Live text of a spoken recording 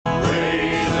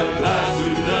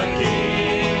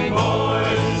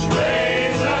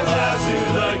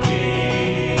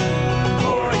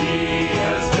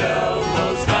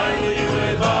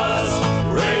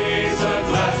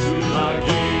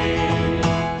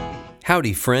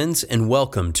Howdy, friends, and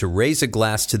welcome to Raise a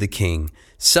Glass to the King,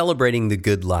 celebrating the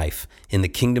good life in the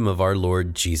kingdom of our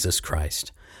Lord Jesus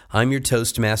Christ. I'm your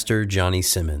Toastmaster, Johnny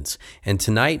Simmons, and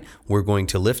tonight we're going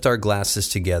to lift our glasses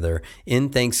together in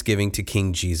thanksgiving to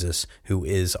King Jesus, who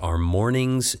is our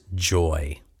morning's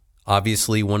joy.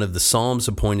 Obviously, one of the psalms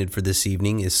appointed for this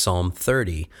evening is Psalm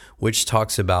 30, which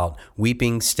talks about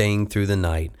weeping staying through the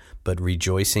night, but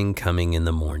rejoicing coming in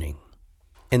the morning.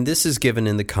 And this is given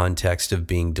in the context of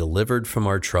being delivered from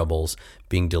our troubles,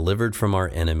 being delivered from our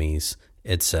enemies,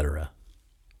 etc.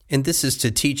 And this is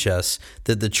to teach us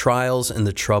that the trials and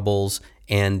the troubles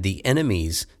and the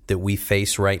enemies that we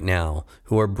face right now,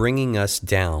 who are bringing us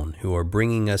down, who are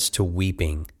bringing us to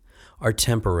weeping, are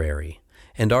temporary.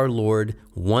 And our Lord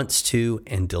wants to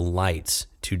and delights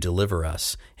to deliver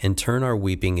us and turn our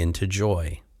weeping into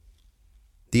joy.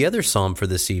 The other psalm for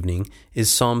this evening is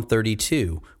Psalm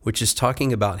 32, which is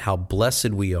talking about how blessed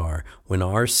we are when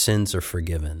our sins are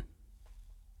forgiven.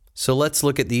 So let's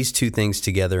look at these two things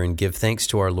together and give thanks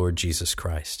to our Lord Jesus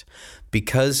Christ.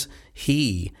 Because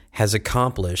He has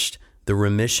accomplished the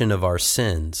remission of our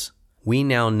sins, we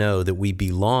now know that we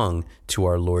belong to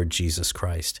our Lord Jesus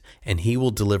Christ, and He will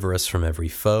deliver us from every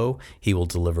foe, He will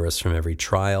deliver us from every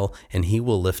trial, and He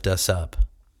will lift us up.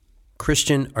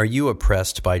 Christian, are you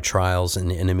oppressed by trials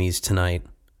and enemies tonight?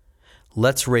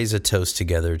 Let's raise a toast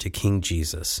together to King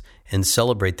Jesus and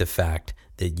celebrate the fact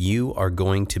that you are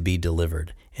going to be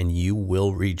delivered and you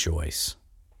will rejoice.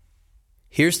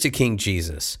 Here's to King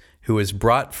Jesus, who has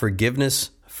brought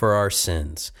forgiveness for our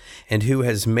sins and who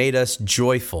has made us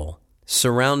joyful,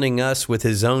 surrounding us with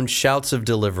His own shouts of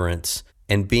deliverance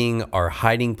and being our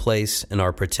hiding place and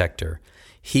our protector.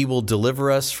 He will deliver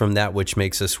us from that which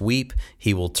makes us weep.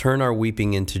 He will turn our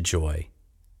weeping into joy.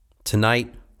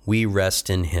 Tonight, we rest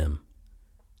in Him.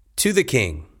 To the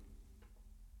King.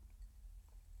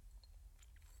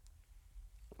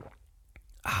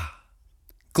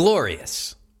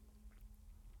 Glorious.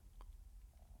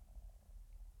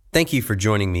 Thank you for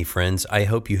joining me, friends. I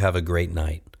hope you have a great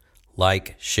night.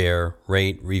 Like, share,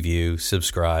 rate, review,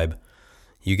 subscribe.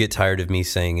 You get tired of me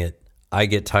saying it. I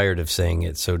get tired of saying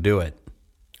it, so do it.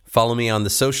 Follow me on the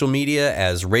social media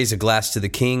as Raise a Glass to the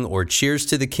King or Cheers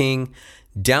to the King.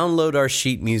 Download our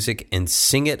sheet music and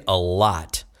sing it a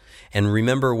lot. And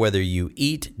remember, whether you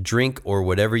eat, drink, or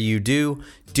whatever you do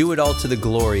it all to the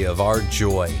glory of our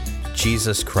joy,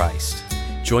 Jesus Christ.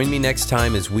 Join me next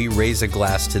time as we raise a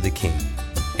glass to the King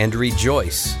and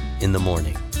rejoice in the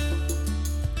morning.